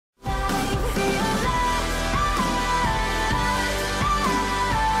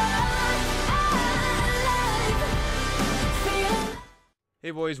Hey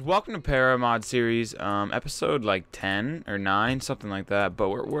boys, welcome to Paramod series, episode like 10 or 9, something like that. But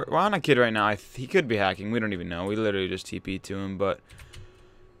we're on a kid right now. He could be hacking. We don't even know. We literally just TP to him. But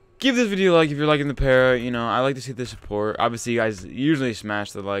give this video a like if you're liking the Para. You know, I like to see the support. Obviously, you guys usually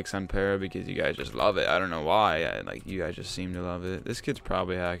smash the likes on Para because you guys just love it. I don't know why. Like you guys just seem to love it. This kid's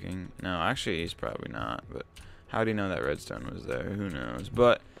probably hacking. No, actually, he's probably not. But how do you know that redstone was there? Who knows?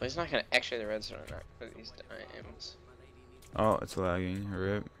 But well, he's not gonna actually the redstone for these dimes. oh, it's lagging.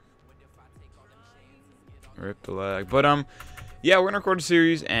 Rip. Rip the lag. But yeah, we're gonna record a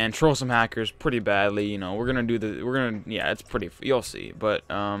series and troll some hackers pretty badly. You know, yeah, it's pretty. You'll see. But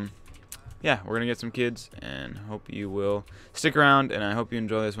yeah, we're gonna get some kids and hope you will stick around. And I hope you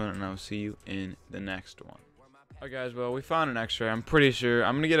enjoy this one. And I'll see you in the next one. Alright, guys. Well, we found an X-ray. I'm pretty sure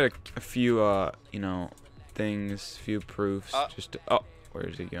I'm gonna get a few you know, things, few proofs. Just to, oh, where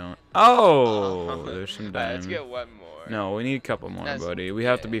is he going? Oh, there's some diamonds. Let's get one more. No, we need a couple more, buddy. We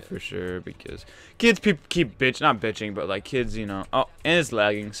have to be for sure because kids keep not bitching, but like kids, you know. Oh, and it's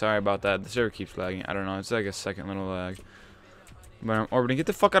lagging. Sorry about that. The server keeps lagging. I don't know. It's like a second little lag. But I'm orbiting. Get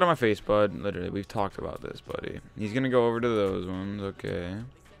the fuck out of my face, bud. Literally, we've talked about this, buddy. He's gonna go over to those ones. Okay.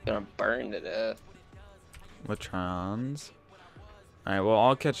 Gonna burn to death. Latrons. Alright, well,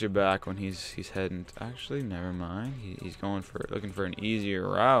 I'll catch you back when he's heading. Actually, never mind. He's looking for an easier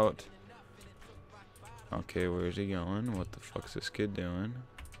route. Okay, where's he going? What the fuck's this kid doing?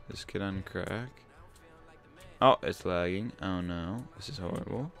 This kid on crack? Oh, it's lagging. Oh no, this is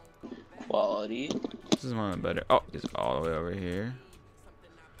horrible. Quality. This is one of the better. Oh, he's all the way over here.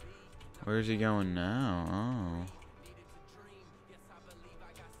 Where's he going now? Oh.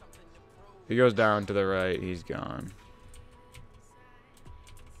 If he goes down to the right, he's gone.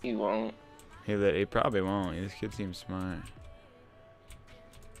 He won't. He probably won't. This kid seems smart.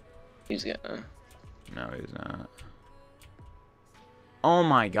 He's gonna. No, he's not. Oh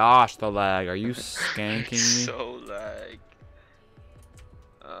my gosh, the lag. Are you skanking me? So lag.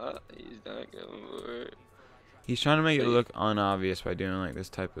 He's not going for it. He's trying to make it look unobvious by doing like this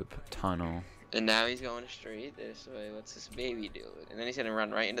type of tunnel. And now he's going straight this way. What's this baby doing? And then he's gonna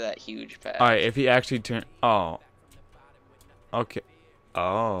run right into that huge path. Alright, if he actually turn. Oh. Okay.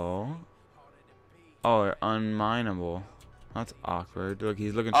 Oh. Oh, they're unmineable. That's awkward. Look,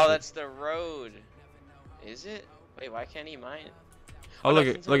 he's looking. Oh, that's the road. Is it? Wait, why can't he mine? Oh, look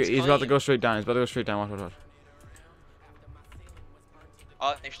at he's about to go straight down. He's about to go straight down. Watch.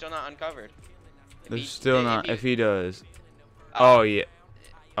 Oh, they're still not uncovered. They're still not. If he does. Oh yeah.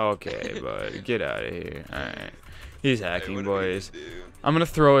 Okay, bud, get out of here. All right. He's hacking, boys. I'm gonna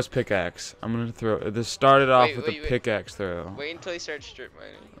throw his pickaxe. I'm gonna throw. This started off with a pickaxe throw. Wait until he starts strip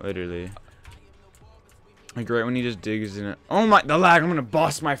mining. Literally. Like right when he just digs in it. Oh my, the lag! I'm gonna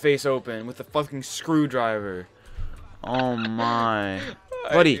bust my face open with a fucking screwdriver. Oh my,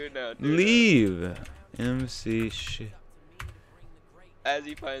 buddy, leave. MC shit. As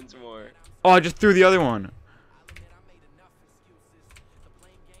he finds more. Oh, I just threw the other one.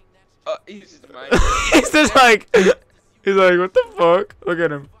 Oh, he's just mining. He's just like, he's like, what the fuck? Look at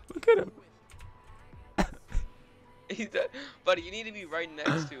him. Look at him. Buddy, you need to be right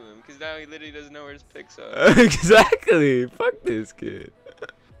next to him, because now he literally doesn't know where his picks are. Exactly. Fuck this kid.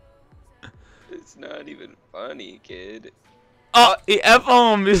 It's not even funny, kid. Oh, he F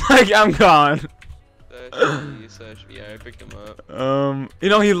home. He's like, I'm gone. Yeah, I picked him up. You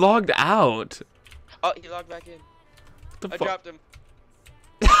know, he logged out. Oh, he logged back in. What the fuck? Dropped him.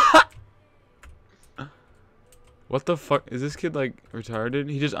 What the fuck? Is this kid like retarded?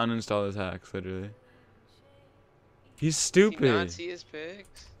 He just uninstalled his hacks, literally. He's stupid. Did he not see his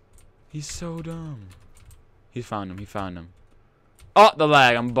picks? He's so dumb. He found him. He found him. Oh, the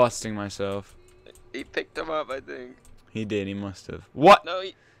lag. I'm busting myself. He picked him up, I think. He did. He must have. What? No,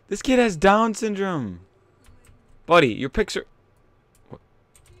 This kid has Down syndrome. Buddy, your picks are...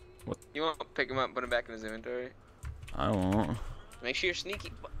 What? You won't pick him up and put him back in his inventory? I won't. Make sure you're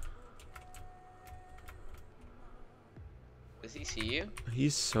sneaky. Does he see you?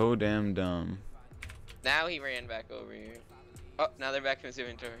 He's so damn dumb. Now he ran back over here. Oh, now they're back in his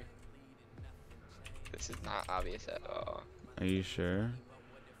inventory. This is not obvious at all. Are you sure?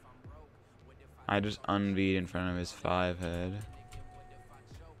 I just unbeat in front of his 5 head.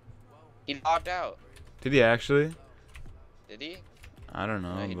 He logged out. Did he actually? Did he? I don't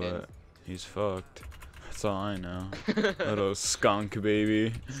know, No, he but didn't. he's fucked. That's all I know. Little skunk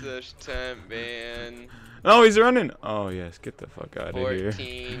baby. Such temp ban. Oh, he's running. Oh yes, get the fuck out of here.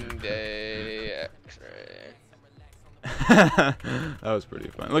 14-day X-ray. That was pretty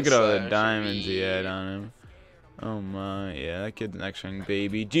fun. Look at all the diamonds he had on him. Oh my, yeah, that kid's an X-ring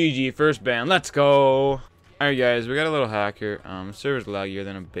baby. GG, first ban. Let's go. Alright guys, we got a little hacker. Server's laggier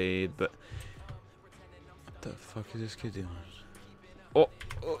than a bathe, but what the fuck is this kid doing? Oh,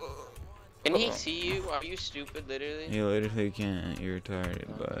 Can he see you? Are you stupid, literally? you literally can't. You're retarded,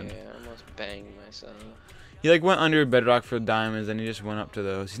 bud. Okay, I almost banged myself. He like went under bedrock for diamonds, and he just went up to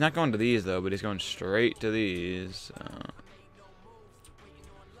those. He's not going to these though, but he's going straight to these.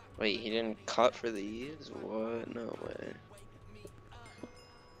 Wait, he didn't cut for these? What? No way.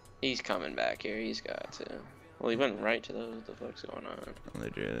 He's coming back here. He's got to. Well, he went right to those. What the fuck's going on?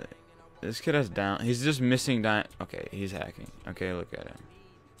 Literally. This kid has down. He's just missing Okay, he's hacking. Okay, look at him.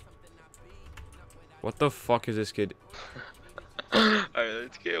 What the fuck is this kid? Alright,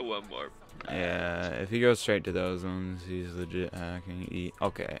 let's get one more. Yeah, if he goes straight to those ones, he's legit hacking.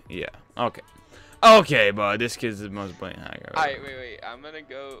 Okay, yeah. Okay. Okay, bud. This kid's the most blatant hacker. Alright, wait. I'm gonna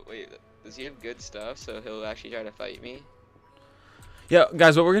go. Wait, does he have good stuff so he'll actually try to fight me? Yeah,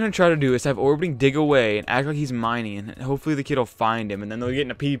 guys, what we're going to try to do is have Orbiting dig away and act like he's mining, and hopefully the kid will find him, and then they'll get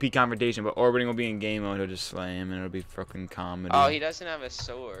in a PvP confrontation, but Orbiting will be in game mode, he'll just slay him, and it'll be fucking comedy. Oh, he doesn't have a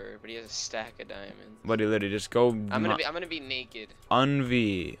sword, but he has a stack of diamonds. Buddy, literally, just go... I'm gonna be naked.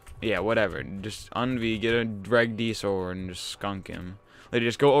 Un-V. Yeah, whatever. Just un-V, get a Reg D sword, and just skunk him. Literally,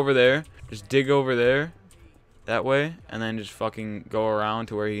 just go over there, just dig over there, that way, and then just fucking go around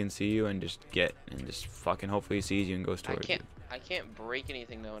to where he can see you, and just fucking hopefully he sees you and goes towards you. I can't break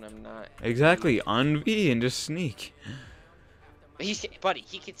anything though, and I'm not. Exactly, un-V and just sneak. Buddy,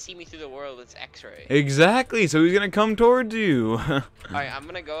 he can see me through the world. It's X-ray. Exactly, so he's gonna come towards you. Alright, I'm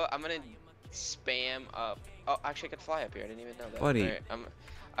gonna spam up. Oh, actually, I could fly up here. I didn't even know that. Buddy. Alright,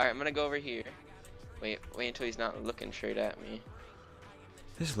 I'm gonna go over here. Wait until he's not looking straight at me.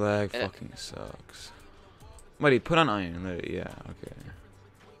 This lag fucking sucks. Buddy, put on iron. Yeah, okay.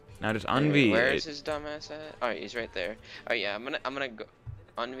 Now just un-V. Where is his dumbass at? Alright, he's right there. Alright, yeah, I'm gonna go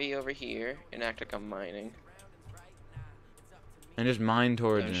un-V over here and act like I'm mining. And just mine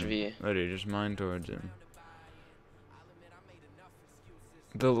towards him. Be... Literally, just mine towards him.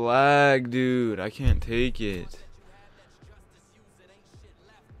 The lag, dude. I can't take it.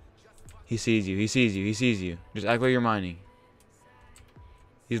 He sees you. He sees you. He sees you. Just act like you're mining.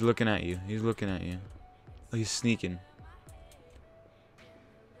 He's looking at you. He's looking at you. Oh, he's sneaking.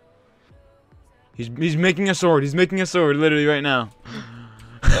 He's making a sword. He's making a sword literally right now.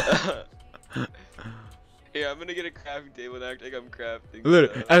 Yeah, I'm gonna get a crafting table and act like I'm crafting.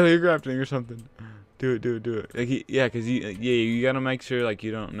 Literally, act like you're crafting or something. Do it. Like yeah, cause you gotta make sure like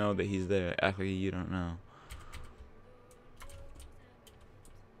you don't know that he's there. Act like you don't know.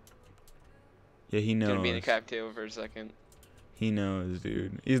 Yeah, he knows. Gonna be in the crafting table for a second. He knows,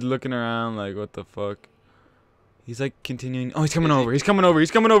 dude. He's looking around like, what the fuck? He's like continuing. Oh, he's coming over. He's coming over.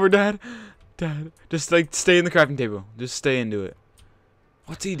 He's coming over, Dad. Dad, just like stay in the crafting table. Just stay into it.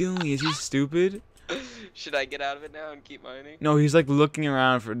 What's he doing? Is he stupid? Should I get out of it now and keep mining? No, he's like looking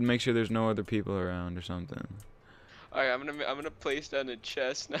around to make sure there's no other people around or something. Alright, I'm gonna place down a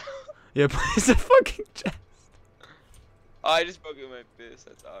chest now. Yeah, place a fucking chest. Oh, I just broke it with my fist.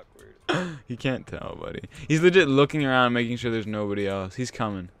 That's awkward. You can't tell, buddy. He's legit looking around, making sure there's nobody else. He's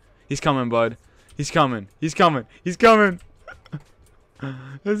coming. He's coming, bud. He's coming. He's coming. He's coming.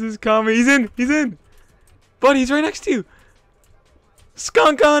 This is coming. He's in. He's in. Buddy, he's right next to you.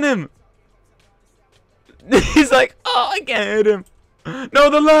 Skunk on him. He's like, oh, I can't hit him.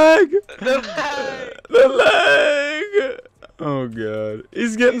 No, the leg. The leg. The leg. Oh, God.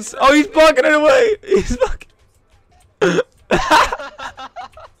 He's getting... Oh, he's blocking it away. He's blocking...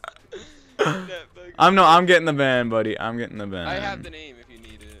 I'm getting the ban, buddy. I'm getting the ban. I have the name if you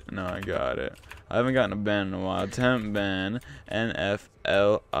need it. No, I got it. I haven't gotten a ban in a while. Temp ban. NFLIXANDCHILL.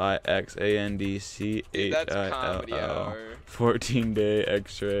 14-day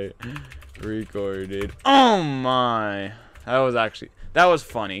X-ray recorded. Oh my! That was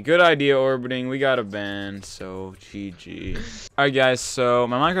funny. Good idea, Orbiting. We got a ban, so GG. Alright, guys. So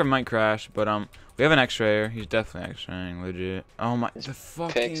my Minecraft might crash, but we have an X-rayer. He's definitely X-raying, legit. Oh my! The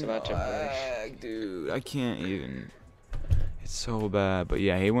fucking lag, dude. I can't even. It's so bad. But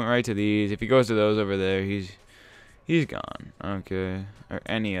yeah, he went right to these. If he goes to those over there, he's gone. Okay. Or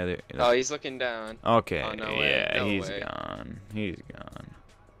any other. Oh, he's looking down. Okay. Oh, no yeah, way. he's gone. He's gone.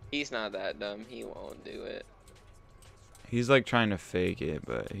 He's not that dumb. He won't do it. He's like trying to fake it,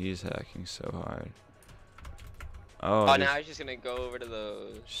 but he's hacking so hard. Oh, now he's just gonna go over to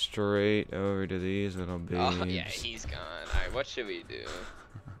those. Straight over to these little babes. Oh yeah, he's gone. Alright, what should we do?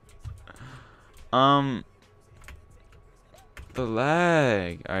 The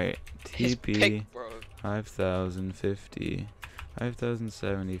lag. Alright, TP. 5,050.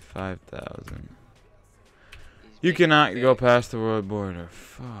 5,070. 5,000. You cannot go past the world border.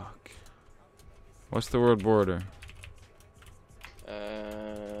 Fuck. What's the world border?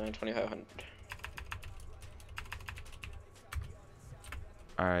 2,500.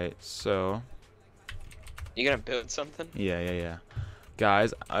 Alright, so You gonna build something? yeah.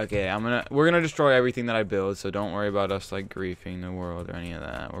 Guys, okay, we're gonna destroy everything that I build, so don't worry about us like griefing the world or any of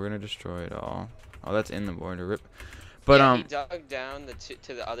that. We're gonna destroy it all. Oh, that's in the border. Rip. But yeah, he dug down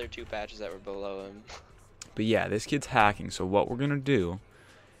to the other 2 patches that were below him. But yeah, this kid's hacking, so what we're gonna do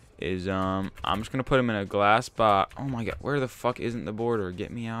is I'm just gonna put him in a glass box. Oh my god, where the fuck isn't the border?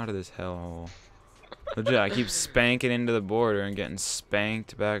 Get me out of this hellhole. Legit, I keep spanking into the border and getting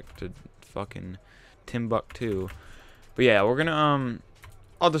spanked back to fucking Timbuktu. But yeah, we're gonna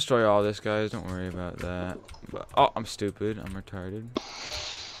I'll destroy all this, guys. Don't worry about that. But oh, I'm stupid. I'm retarded.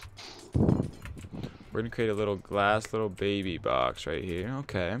 We're gonna create a little glass little baby box right here.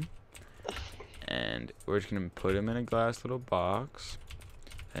 Okay. And we're just gonna put him in a glass little box.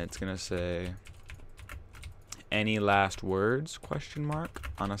 And it's gonna say any last words question mark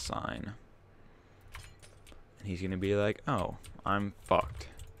on a sign. And he's gonna be like, oh, I'm fucked.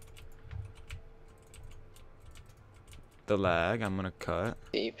 The lag, I'm gonna cut.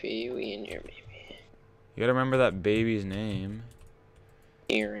 DP, we and your baby. You gotta remember that baby's name.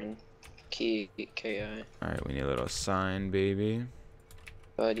 Aaron. K-I. Alright, we need a little sign, baby.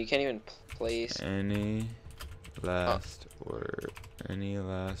 But you can't even place. Any last word? Any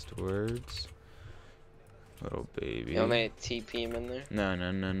last words? Little baby. You want me to TP him in there? No.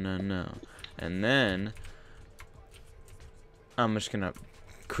 And then I'm just gonna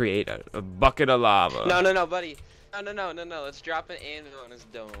create a bucket of lava. No, buddy. No. Let's drop an anvil on his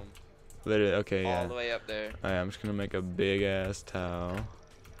dome. Literally, okay, yeah. All the way up there. Alright, I'm just gonna make a big ass towel.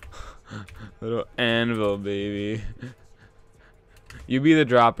 Little anvil, baby. You be the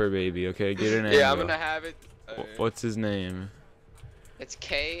dropper, baby. Okay, get an anvil. Yeah, I'm gonna have it. What's his name? It's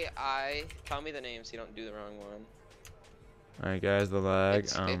K-I. Tell me the name so you don't do the wrong one. Alright, guys, the lag.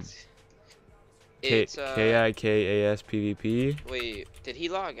 It's K-I-K-A-S-P-V-P. Wait, did he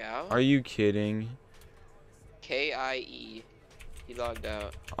log out? Are you kidding? K-I-E. He logged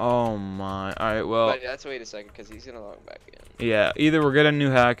out. Oh my. Alright, well. But let's wait a second because he's gonna log back in. Yeah, either we'll get a new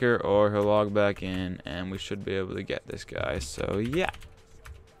hacker or he'll log back in and we should be able to get this guy. So yeah.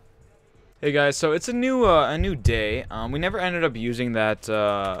 Hey guys, so it's a new day. We never ended up using that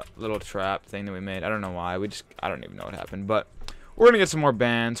little trap thing that we made. I don't know why. I don't even know what happened, but we're gonna get some more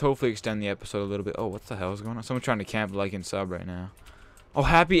bans. Hopefully extend the episode a little bit. Oh, what the hell is going on? Someone's trying to camp, like, and sub right now. Oh,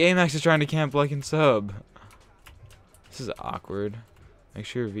 Happy Amax is trying to camp, like, and sub. This is awkward. Make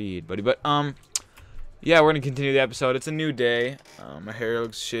sure you're V'd, buddy. But yeah, we're gonna continue the episode. It's a new day. My hair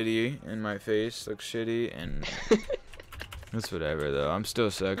looks shitty and my face looks shitty, and it's whatever though. I'm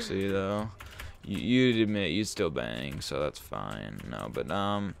still sexy though. You'd admit you still bang, so that's fine. No, but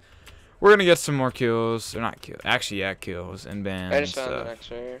we're gonna get some more kills. Or not kills. Actually, yeah, kills and bans. I just found the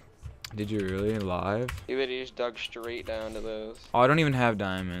next rare. Did you really? Live? You literally just dug straight down to those. Oh, I don't even have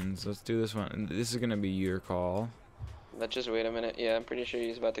diamonds. Let's do this one. This is gonna be your call. Let's just wait a minute. Yeah, I'm pretty sure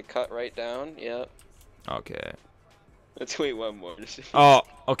he's about to cut right down. Yep. Okay. Let's wait one more. Oh,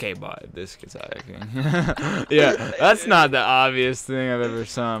 okay, bud. This kid's hacking. Yeah, that's not the obvious thing I've ever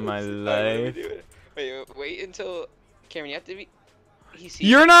saw in my life. Wait until Cameron. You have to be.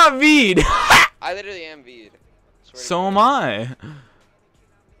 You're not V'd. I literally am V'd. So am I.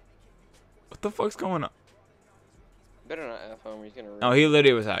 What the fuck's going on? Better not F home or he's gonna. Oh, he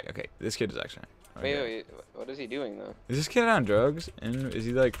literally was hacking. Okay, this kid is actually. Okay. Wait. What is he doing though? Is this kid on drugs? And is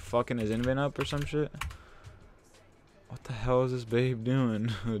he like fucking his invent up or some shit? What the hell is this babe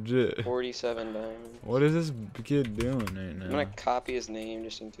doing? Legit. 47 diamonds. What is this kid doing right now? I'm gonna copy his name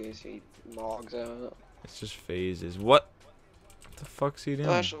just in case he logs out. It's just phases. What the fuck's he doing?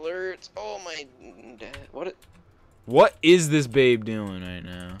 Flash alerts. Oh my. What is this babe doing right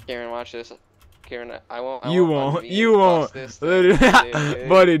now? Karen, watch this. Karen, I won't. You won't.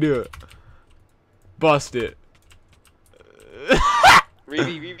 Buddy, do it. Bust it.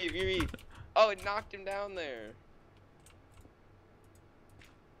 Reeve. Oh, it knocked him down there.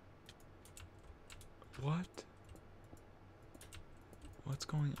 What? What's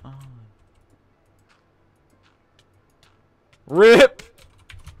going on? RIP!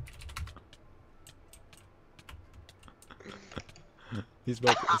 He's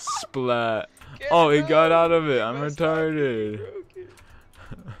about to splat. Oh, he got out of it. I'm retarded.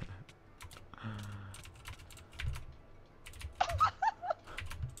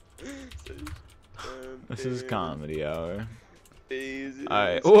 This is comedy hour.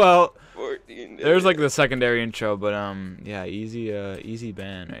 Alright, well, there's like the secondary intro, but yeah, easy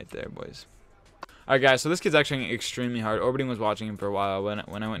ban right there, boys. Alright, guys, so this kid's actually extremely hard. Orbiting was watching him for a while when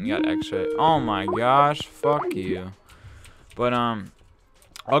I went and got X-ray. Oh my gosh, fuck you. But,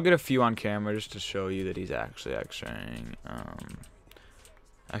 I'll get a few on camera just to show you that he's actually X-raying.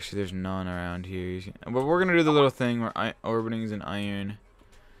 Actually, there's none around here. But we're gonna do the little thing where orbiting is an iron.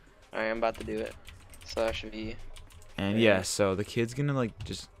 Alright, I'm about to do it. /V. And yeah, so the kid's gonna like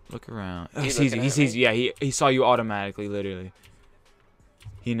just look around. Oh, he He's sees you. looking He at sees me? you. Yeah, he saw you automatically, literally.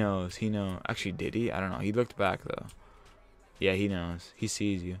 He knows. He knows. Actually, did he? I don't know. He looked back though. Yeah, he knows. He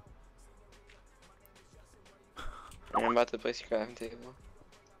sees you. I'm about to place your crafting table.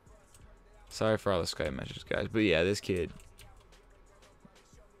 Sorry for all the Skype messages, guys. But yeah, this kid.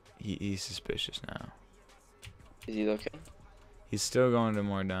 He's suspicious now. Is he looking? He's still going to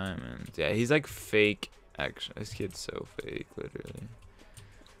more diamonds. Yeah, he's like fake. Actually, this kid's so fake, literally.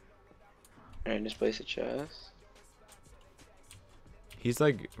 Alright, just place a chest. He's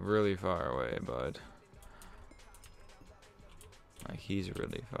like really far away, bud. Like he's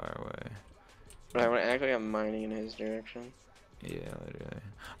really far away. But I want to act like I'm mining in his direction. Yeah, literally.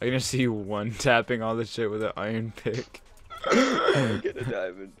 I'm gonna see you one tapping all this shit with an iron pick. Get a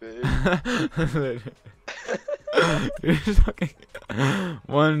diamond, babe. You're just fucking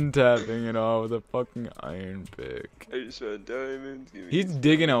one tapping it all with a fucking iron pick. I just found diamonds. He's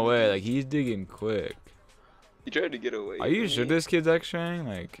digging away, like he's digging quick. He tried to get away. Are you from sure me. this kid's X-raying?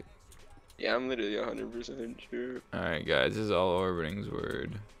 Like, Yeah, I'm literally 100% sure. alright guys, this is all orbiting's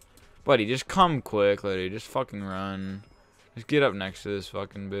word. Buddy, just come quick, literally. Just fucking run. Just get up next to this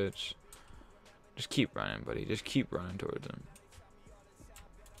fucking bitch. Just keep running, buddy. Just keep running towards him.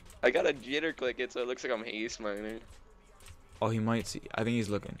 I got a jitter click it so it looks like I'm haze mining. Oh, he might see. I think he's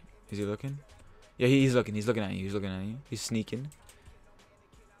looking. Is he looking? Yeah, he's looking. He's looking at you. He's looking at you. He's sneaking.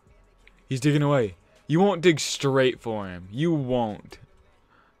 He's digging away. You won't dig straight for him. You won't.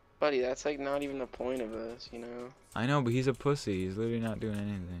 Buddy, that's like not even the point of this, you know? I know, but he's a pussy. He's literally not doing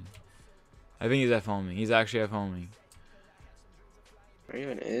anything. I think he's F-homing. He's actually F-homing. Where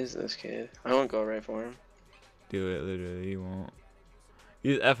even is this kid? I won't go right for him. Do it, literally. He won't.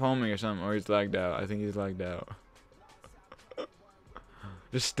 He's F-homing or something, or he's lagged out. I think he's lagged out.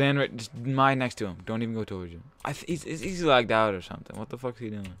 Just stand right, just mine next to him. Don't even go towards him. He's lagged out or something. What the fuck's he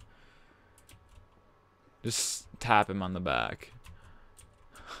doing? Just tap him on the back.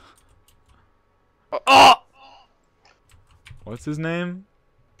 Oh! What's his name?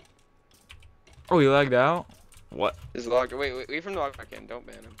 Oh, he lagged out? What? His logger. Wait from the logger back in. Don't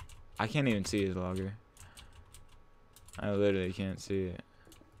ban him. I can't even see his logger. I literally can't see it.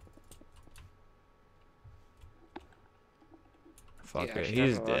 Fuck Yeah, it. actually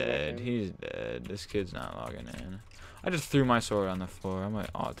He's not gonna log back dead. in. He's dead. This kid's not logging in. I just threw my sword on the floor. I'm an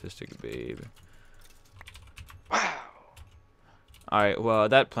autistic babe. Wow. Alright, well,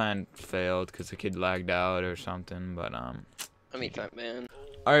 that plan failed because the kid lagged out or something, but, Let me type, man.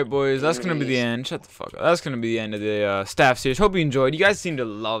 Alright, boys, that's gonna be the end. Shut the fuck up. That's gonna be the end of the staff series. Hope you enjoyed. You guys seem to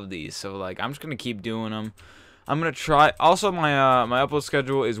love these, so like I'm just gonna keep doing them. I'm gonna try. Also, my my upload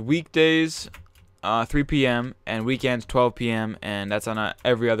schedule is weekdays 3 p.m. and weekends 12 p.m. and that's on a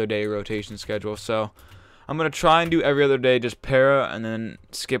every other day rotation schedule. So I'm gonna try and do every other day, just para, and then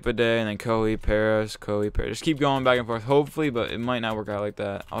skip a day, and then Kohi, para, Kohi, para. Just keep going back and forth, hopefully, but it might not work out like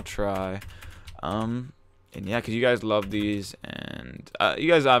that. I'll try. And yeah, because you guys love these, and you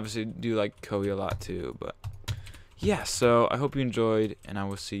guys obviously do like Kohi a lot too, but yeah, so I hope you enjoyed, and I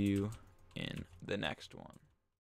will see you in the next one.